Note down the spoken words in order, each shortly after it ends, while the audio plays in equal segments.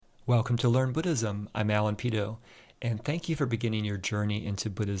Welcome to Learn Buddhism. I'm Alan Pito, and thank you for beginning your journey into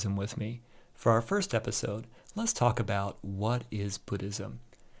Buddhism with me. For our first episode, let's talk about what is Buddhism.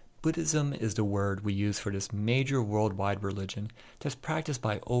 Buddhism is the word we use for this major worldwide religion that's practiced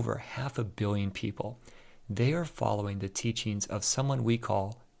by over 500 million people. They are following the teachings of someone we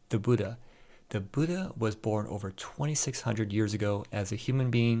call the Buddha. The Buddha was born over 2,600 years ago as a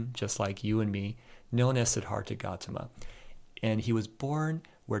human being, just like you and me, known as Siddhartha Gautama. And he was born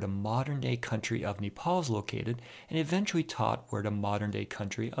where the modern-day country of Nepal is located, and eventually taught where the modern-day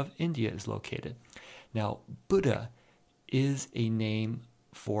country of India is located. Now, Buddha is a name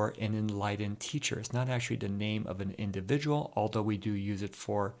for an enlightened teacher. It's not actually the name of an individual, although we do use it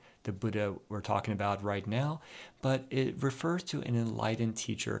for the Buddha we're talking about right now, but it refers to an enlightened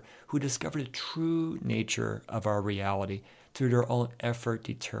teacher who discovered the true nature of our reality through their own effort,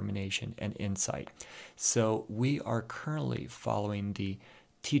 determination, and insight. So we are currently following the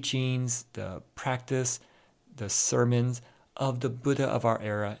teachings, the practice, the sermons of the Buddha of our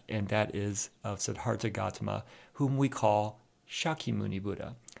era, and that is of Siddhartha Gautama, whom we call Shakyamuni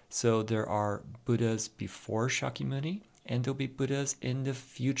Buddha. So there are Buddhas before Shakyamuni, and there'll be Buddhas in the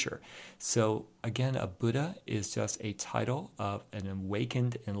future. So again, a Buddha is just a title of an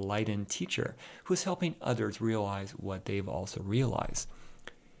awakened, enlightened teacher who's helping others realize what they've also realized.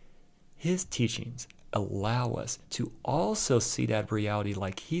 His teachings allow us to also see that reality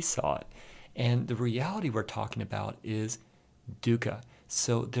like he saw it. And the reality we're talking about is dukkha.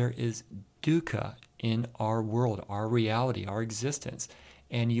 So there is dukkha in our world, our reality, our existence.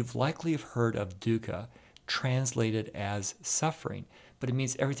 And you've likely have heard of dukkha translated as suffering, but it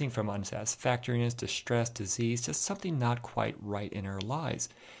means everything from unsatisfactoriness, distress, disease, just something not quite right in our lives.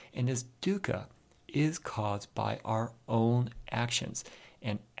 And this dukkha is caused by our own actions.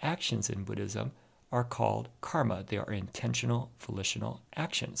 And actions in Buddhism are called karma. They are intentional, volitional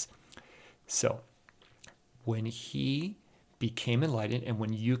actions. So when he became enlightened, and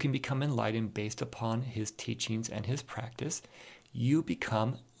when you can become enlightened based upon his teachings and his practice, you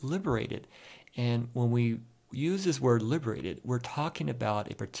become liberated. And when we use this word liberated, we're talking about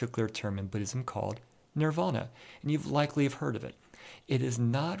a particular term in Buddhism called nirvana, and you've likely have heard of it. It is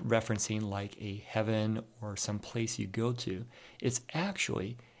not referencing like a heaven or some place you go to. It's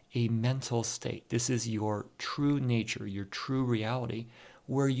actually a mental state. This is your true nature, your true reality,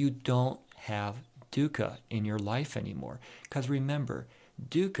 where you don't have dukkha in your life anymore. Because remember,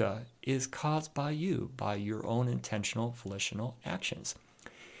 dukkha is caused by you, by your own intentional, volitional actions.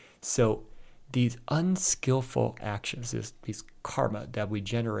 So these unskillful actions, these karma that we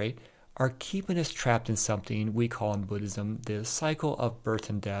generate, are keeping us trapped in something we call in Buddhism the cycle of birth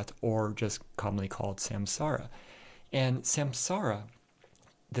and death, or just commonly called samsara. And samsara,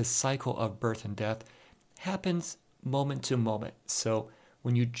 the cycle of birth and death, happens moment to moment. So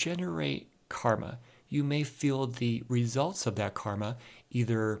when you generate karma, you may feel the results of that karma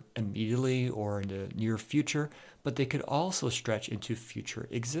either immediately or in the near future, but they could also stretch into future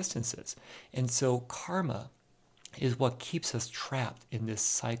existences. And so karma is what keeps us trapped in this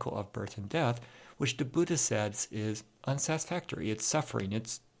cycle of birth and death, which the Buddha says is unsatisfactory, it's suffering,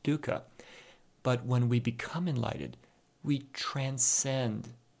 it's dukkha. But when we become enlightened, we transcend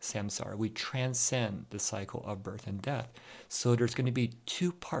samsara, we transcend the cycle of birth and death. So there's going to be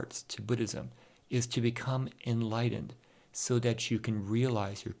two parts to Buddhism, is to become enlightened so that you can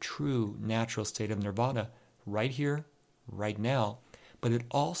realize your true natural state of nirvana right here, right now. But it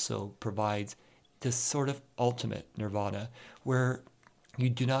also provides this sort of ultimate nirvana where you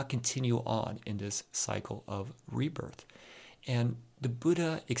do not continue on in this cycle of rebirth. And the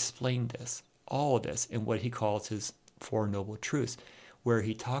Buddha explained this, all of this, in what he calls his Four Noble Truths, where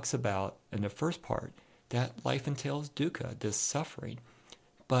he talks about, in the first part, that life entails dukkha, this suffering.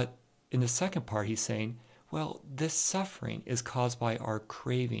 But in the second part, he's saying, well, this suffering is caused by our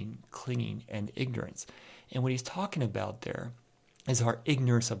craving, clinging, and ignorance. And what he's talking about there is our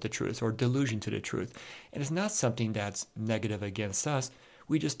ignorance of the truth, or delusion to the truth. And it's not something that's negative against us.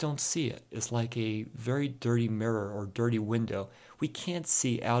 We just don't see it. It's like a very dirty mirror or dirty window. We can't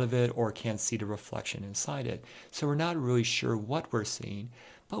see out of it or can't see the reflection inside it. So we're not really sure what we're seeing,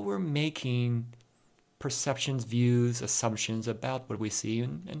 but we're making perceptions, views, assumptions about what we see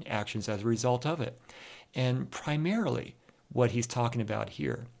and actions as a result of it. And primarily what he's talking about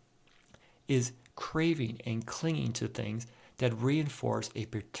here is craving and clinging to things that reinforce a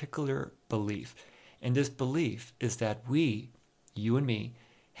particular belief. And this belief is that we, you and me,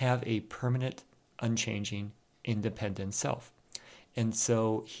 have a permanent, unchanging, independent self. And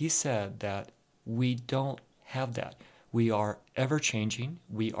so he said that we don't have that. We are ever changing,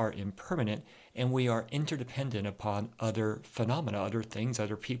 we are impermanent, and we are interdependent upon other phenomena, other things,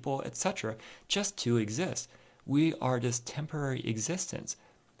 other people, etc., just to exist. We are this temporary existence.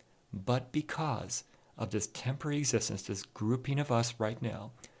 But because of this temporary existence, this grouping of us right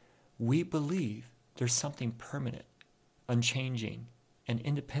now, we believe there's something permanent, unchanging, and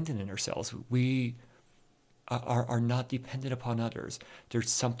independent in ourselves. We are not dependent upon others.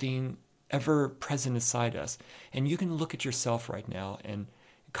 There's something ever present inside us. And you can look at yourself right now and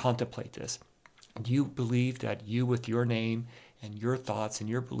contemplate this. Do you believe that you, with your name and your thoughts and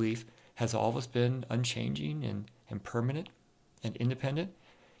your belief, has always been unchanging and permanent and independent?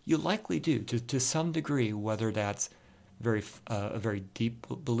 You likely do, to some degree, whether that's a very deep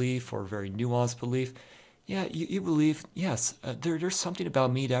belief or a very nuanced belief. Yeah, you believe, yes, there's something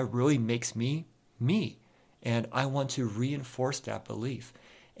about me that really makes me me. And I want to reinforce that belief.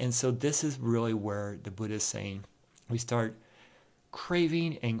 And so this is really where the Buddha is saying we start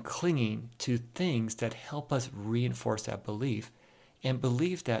craving and clinging to things that help us reinforce that belief and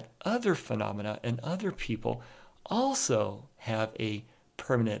believe that other phenomena and other people also have a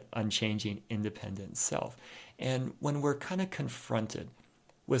permanent, unchanging, independent self. And when we're kind of confronted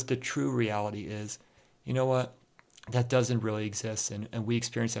with the true reality is, you know what, that doesn't really exist, and we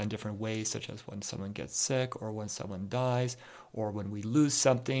experience that in different ways, such as when someone gets sick, or when someone dies, or when we lose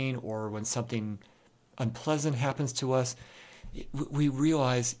something, or when something unpleasant happens to us. We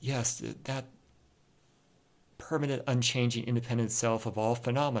realize, yes, that permanent, unchanging, independent self of all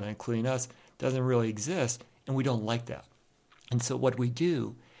phenomena, including us, doesn't really exist, and we don't like that. And so what we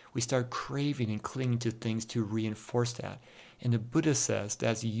do, we start craving and clinging to things to reinforce that. And the Buddha says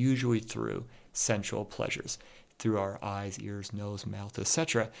that's usually through sensual pleasures, through our eyes, ears, nose, mouth,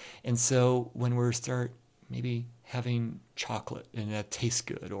 etc. And so when we start maybe having chocolate and that tastes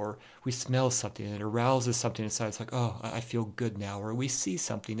good, or we smell something and it arouses something inside, it's like, oh, I feel good now, or we see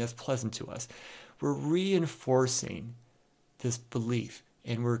something that's pleasant to us. We're reinforcing this belief,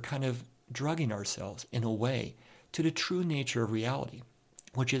 and we're kind of drugging ourselves in a way to the true nature of reality,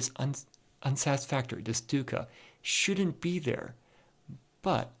 which is unsatisfactory. This dukkha shouldn't be there.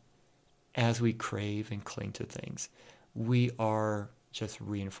 But as we crave and cling to things, we are just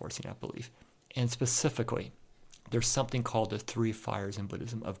reinforcing that belief. And specifically, there's something called the three fires in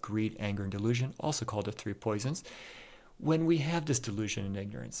Buddhism of greed, anger, and delusion, also called the three poisons. When we have this delusion and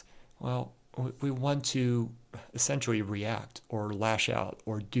ignorance, well, we want to essentially react or lash out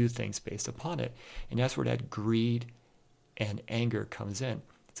or do things based upon it. And that's where that greed and anger comes in.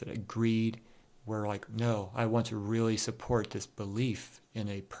 So that greed, we're like, no, I want to really support this belief in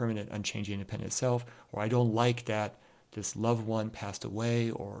a permanent, unchanging, independent self, or I don't like that this loved one passed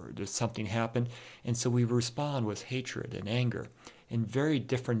away, or there's something happened. And so we respond with hatred and anger in very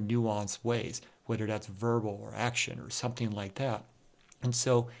different nuanced ways, whether that's verbal or action or something like that. And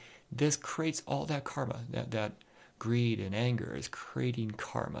so this creates all that karma, that greed and anger is creating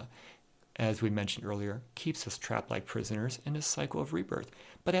karma. As we mentioned earlier, keeps us trapped like prisoners in a cycle of rebirth.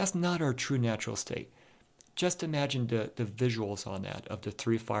 But that's not our true natural state. Just imagine the visuals on that of the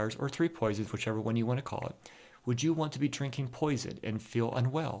three fires or three poisons, whichever one you want to call it. Would you want to be drinking poison and feel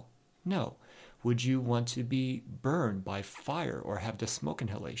unwell? No. Would you want to be burned by fire or have the smoke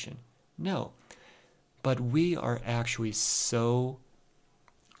inhalation? No. But we are actually so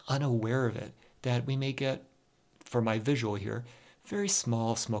unaware of it that we may get, for my visual here, very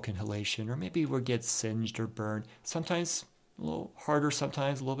small smoke inhalation, or maybe we'll get singed or burned. Sometimes a little harder,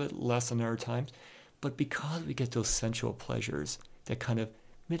 sometimes a little bit less than other times. But because we get those sensual pleasures that kind of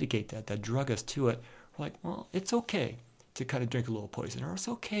mitigate that drug us to it, we're like, well, it's okay to kind of drink a little poison, or it's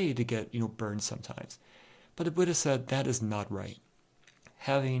okay to get, burned sometimes. But the Buddha said that is not right.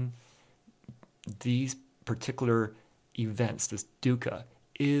 Having these particular events, this dukkha,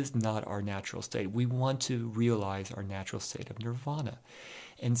 is not our natural state. We want to realize our natural state of nirvana.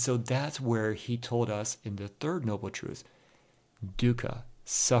 And so that's where he told us in the third noble truth, dukkha,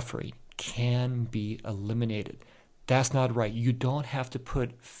 suffering, can be eliminated. That's not right. You don't have to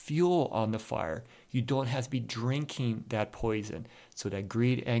put fuel on the fire. You don't have to be drinking that poison. So that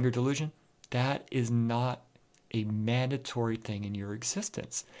greed, anger, delusion, that is not a mandatory thing in your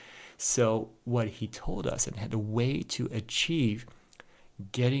existence. So what he told us, and had a way to achieve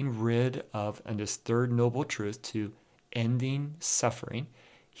getting rid of, and this third noble truth, to ending suffering,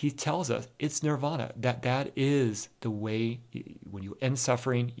 he tells us it's nirvana. That is the way, when you end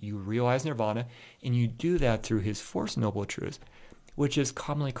suffering, you realize nirvana, and you do that through his fourth noble truth, which is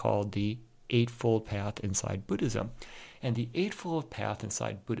commonly called the Eightfold Path inside Buddhism. And the Eightfold Path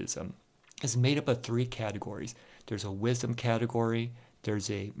inside Buddhism is made up of three categories. There's a wisdom category, there's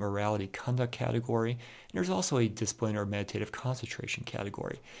a morality conduct category, and there's also a discipline or meditative concentration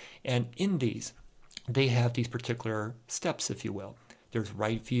category. And in these, they have these particular steps, if you will. There's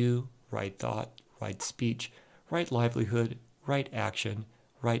right view, right thought, right speech, right livelihood, right action,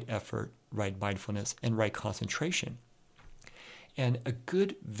 right effort, right mindfulness, and right concentration. And a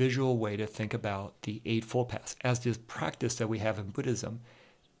good visual way to think about the Eightfold Path as this practice that we have in Buddhism.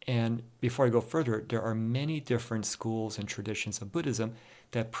 And before I go further, there are many different schools and traditions of Buddhism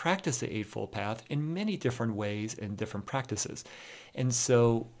that practice the Eightfold Path in many different ways and different practices. And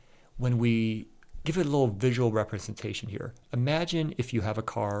so when we give it a little visual representation here, imagine if you have a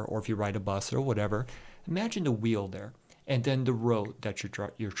car or if you ride a bus or whatever, imagine the wheel there and then the road that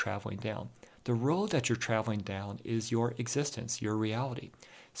you're traveling down. The road that you're traveling down is your existence, your reality.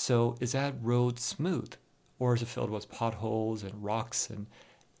 So is that road smooth, or is it filled with potholes and rocks and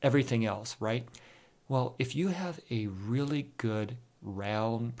everything else, right? Well, if you have a really good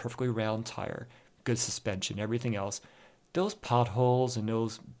round, perfectly round tire, good suspension, everything else, those potholes and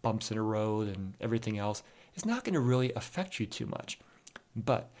those bumps in the road and everything else is not going to really affect you too much.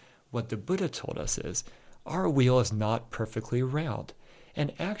 But what the Buddha told us is our wheel is not perfectly round.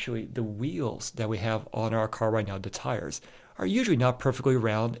 And actually, the wheels that we have on our car right now, the tires, are usually not perfectly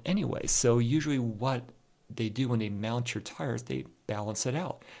round anyway. So usually what they do when they mount your tires, they balance it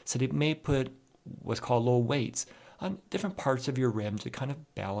out. So they may put what's called little weights on different parts of your rim to kind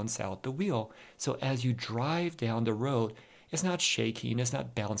of balance out the wheel. So as you drive down the road, it's not shaking, it's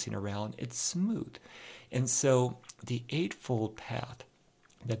not bouncing around, it's smooth. And so the Eightfold Path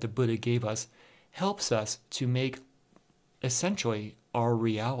that the Buddha gave us helps us to make essentially our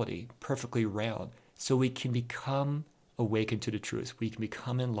reality perfectly round so we can become awakened to the truth. We can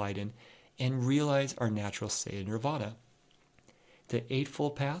become enlightened and realize our natural state of nirvana. The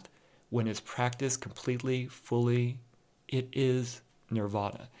Eightfold Path, when it's practiced completely, fully, it is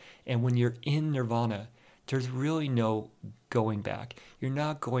nirvana. And when you're in nirvana, there's really no going back. You're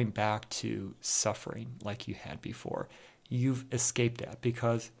not going back to suffering like you had before. You've escaped that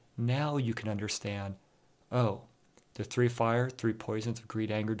because now you can understand, oh, the three fires, three poisons of greed,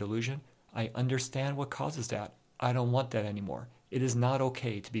 anger, delusion, I understand what causes that. I don't want that anymore. It is not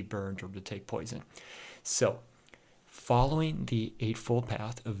okay to be burned or to take poison. So, following the Eightfold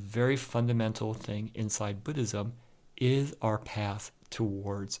Path, a very fundamental thing inside Buddhism, is our path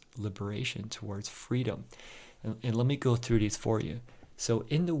towards liberation, towards freedom. And let me go through these for you. So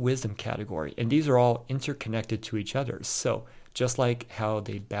in the wisdom category, and these are all interconnected to each other. So just like how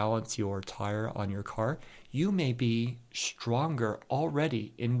they balance your tire on your car, you may be stronger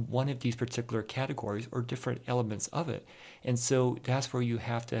already in one of these particular categories or different elements of it. And so that's where you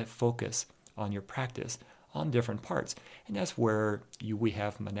have to focus on your practice on different parts. And that's where we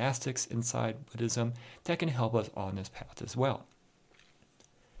have monastics inside Buddhism that can help us on this path as well.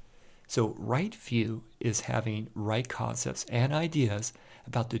 So right view is having right concepts and ideas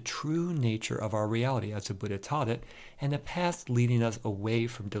about the true nature of our reality as the Buddha taught it, and the path leading us away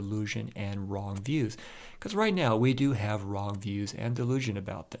from delusion and wrong views. Because right now we do have wrong views and delusion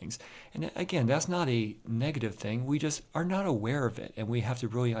about things. And again, that's not a negative thing. We just are not aware of it, and we have to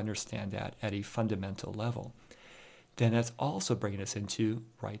really understand that at a fundamental level. Then that's also bringing us into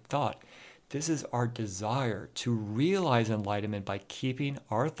right thought. This is our desire to realize enlightenment by keeping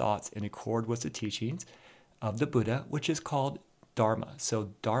our thoughts in accord with the teachings of the Buddha, which is called Dharma. So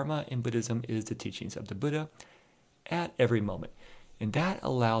Dharma in Buddhism is the teachings of the Buddha at every moment. And that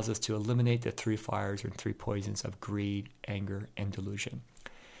allows us to eliminate the three fires and three poisons of greed, anger, and delusion.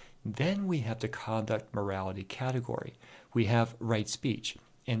 Then we have the conduct morality category. We have right speech.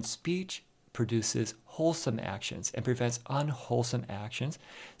 And speech produces wholesome actions and prevents unwholesome actions,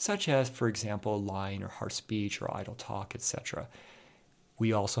 such as, for example, lying or harsh speech or idle talk, etc.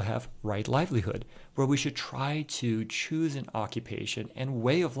 We also have right livelihood, where we should try to choose an occupation and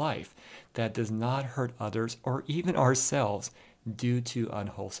way of life that does not hurt others or even ourselves due to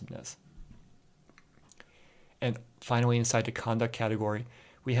unwholesomeness. And finally, inside the conduct category,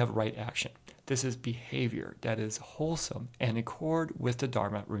 we have right action. This is behavior that is wholesome and in accord with the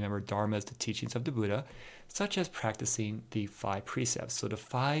Dharma. Remember, Dharma is the teachings of the Buddha, such as practicing the 5 precepts. So the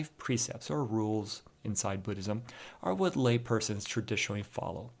 5 precepts or rules inside Buddhism are what laypersons traditionally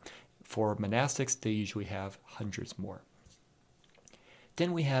follow. For monastics, they usually have hundreds more.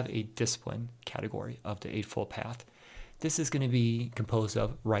 Then we have a discipline category of the Eightfold Path. This is going to be composed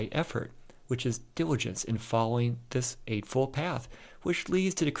of right effort, which is diligence in following this Eightfold Path, which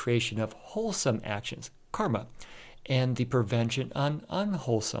leads to the creation of wholesome actions, karma, and the prevention on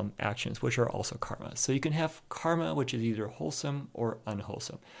unwholesome actions, which are also karma. So you can have karma, which is either wholesome or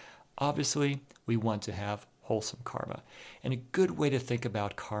unwholesome. Obviously, we want to have unwholesome karma. And a good way to think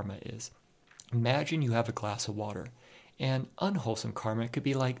about karma is, imagine you have a glass of water, and unwholesome karma could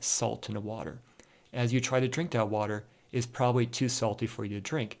be like salt in the water. As you try to drink that water, it's probably too salty for you to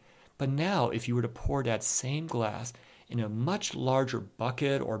drink. But now, if you were to pour that same glass in a much larger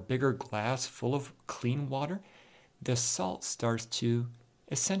bucket or bigger glass full of clean water, the salt starts to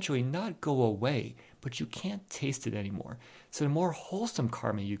essentially not go away, but you can't taste it anymore. So the more wholesome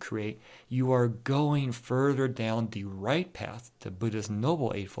karma you create, you are going further down the right path, the Buddha's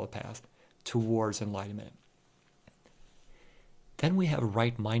Noble Eightfold Path, towards enlightenment. Then we have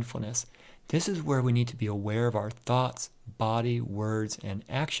right mindfulness. This is where we need to be aware of our thoughts, body, words, and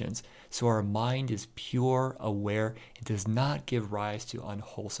actions, so our mind is pure, aware, and does not give rise to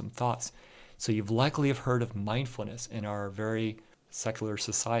unwholesome thoughts. So you've likely have heard of mindfulness in our very secular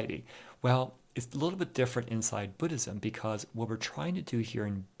society. Well, it's a little bit different inside Buddhism, because what we're trying to do here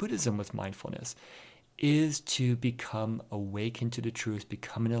in Buddhism with mindfulness is to become awakened to the truth,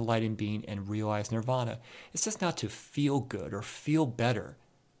 become an enlightened being, and realize nirvana. It's just not to feel good or feel better.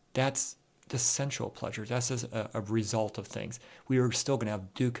 That's the sensual pleasure. That's just a result of things. We are still going to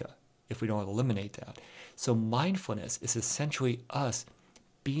have dukkha if we don't eliminate that. So mindfulness is essentially us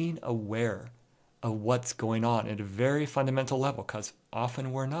being aware of what's going on at a very fundamental level, because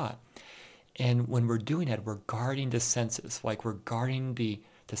often we're not. And when we're doing that, we're guarding the senses, like we're guarding the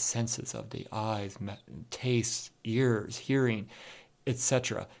senses of the eyes, taste, ears, hearing,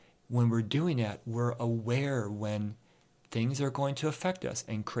 etc. When we're doing that, we're aware when things are going to affect us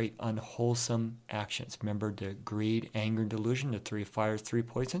and create unwholesome actions. Remember the greed, anger, and delusion, the three fires, three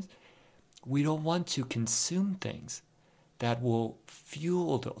poisons? We don't want to consume things that will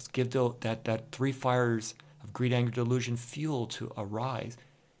fuel those, give that three fires of greed, anger, delusion fuel to arise,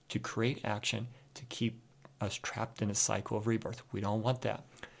 to create action, to keep us trapped in a cycle of rebirth. We don't want that.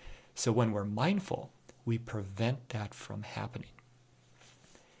 So when we're mindful, we prevent that from happening.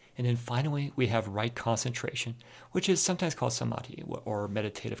 And then finally, we have right concentration, which is sometimes called samadhi or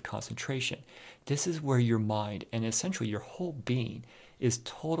meditative concentration. This is where your mind and essentially your whole being is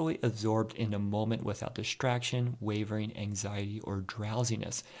totally absorbed in the moment without distraction, wavering, anxiety, or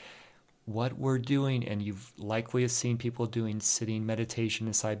drowsiness. What we're doing, and you've likely seen people doing sitting meditation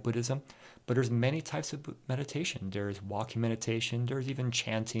inside Buddhism, but there's many types of meditation. There's walking meditation, there's even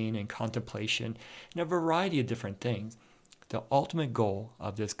chanting and contemplation, and a variety of different things. The ultimate goal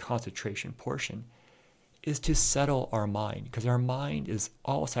of this concentration portion is to settle our mind, because our mind is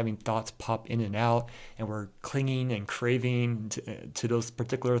always having thoughts pop in and out, and we're clinging and craving to those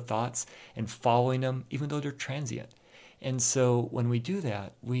particular thoughts and following them, even though they're transient. And so when we do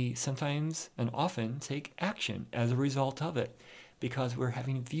that, we sometimes and often take action as a result of it, because we're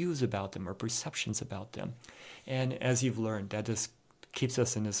having views about them or perceptions about them. And as you've learned, that just keeps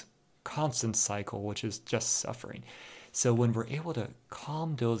us in this constant cycle, which is just suffering. So when we're able to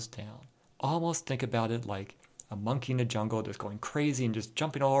calm those down, almost think about it like a monkey in the jungle that's going crazy and just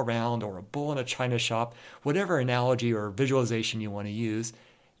jumping all around, or a bull in a china shop, whatever analogy or visualization you want to use,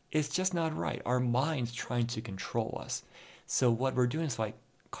 it's just not right. Our mind's trying to control us. So what we're doing is like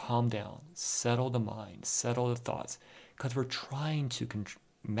calm down, settle the mind, settle the thoughts, because we're trying to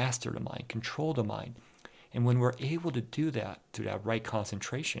master the mind, control the mind. And when we're able to do that through that right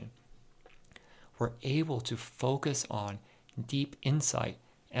concentration, we're able to focus on deep insight,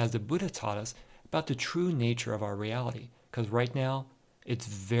 as the Buddha taught us, about the true nature of our reality. Because right now, it's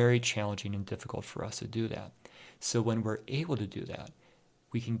very challenging and difficult for us to do that. So when we're able to do that,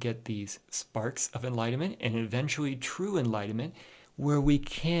 we can get these sparks of enlightenment and eventually true enlightenment, where we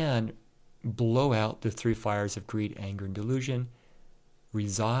can blow out the three fires of greed, anger, and delusion,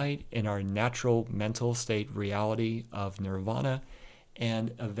 reside in our natural mental state reality of nirvana,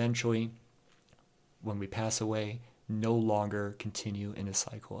 and eventually, when we pass away, no longer continue in a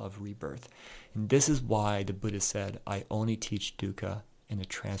cycle of rebirth. And this is why the Buddha said, I only teach dukkha and the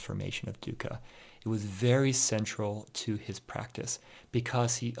transformation of dukkha. It was very central to his practice,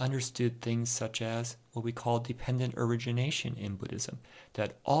 because he understood things such as what we call dependent origination in Buddhism,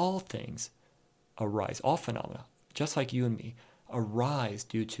 that all things arise, all phenomena, just like you and me, arise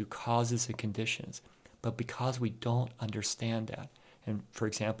due to causes and conditions. But because we don't understand that, and for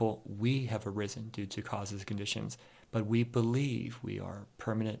example, we have arisen due to causes and conditions, but we believe we are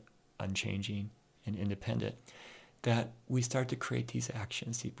permanent, unchanging, and independent, that we start to create these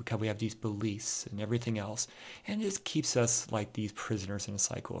actions because we have these beliefs and everything else. And it just keeps us like these prisoners in a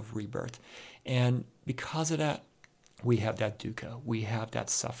cycle of rebirth. And because of that, we have that dukkha, we have that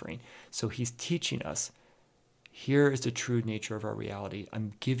suffering. So he's teaching us, here is the true nature of our reality.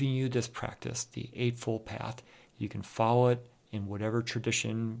 I'm giving you this practice, the Eightfold Path. You can follow it in whatever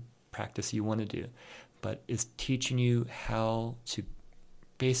tradition practice you want to do, but it's teaching you how to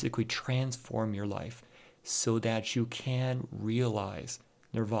basically transform your life so that you can realize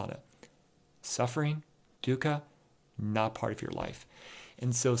nirvana. Suffering, dukkha, not part of your life.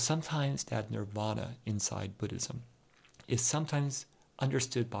 And so sometimes that nirvana inside Buddhism is sometimes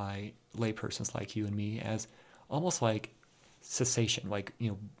understood by laypersons like you and me as almost like cessation, like,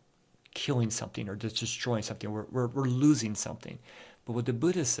 killing something or just destroying something. We're losing something. But what the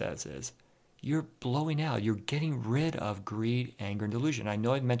Buddha says is, you're blowing out. You're getting rid of greed, anger, and delusion. I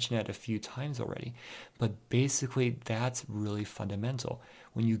know I've mentioned that a few times already, but basically that's really fundamental.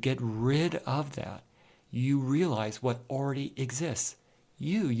 When you get rid of that, you realize what already exists.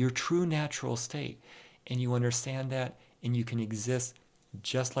 Your true natural state. And you understand that, and you can exist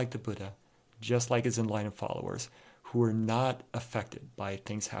just like the Buddha, just like his enlightened followers, who were not affected by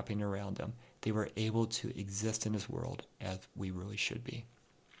things happening around them. They were able to exist in this world as we really should be.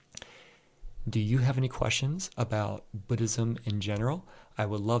 Do you have any questions about Buddhism in general? I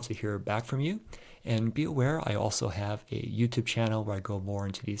would love to hear back from you. And be aware, I also have a YouTube channel where I go more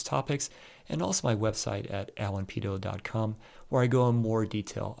into these topics, and also my website at alanpito.com, where I go in more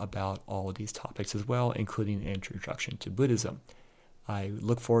detail about all of these topics as well, including an introduction to Buddhism. I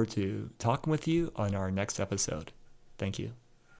look forward to talking with you on our next episode. Thank you.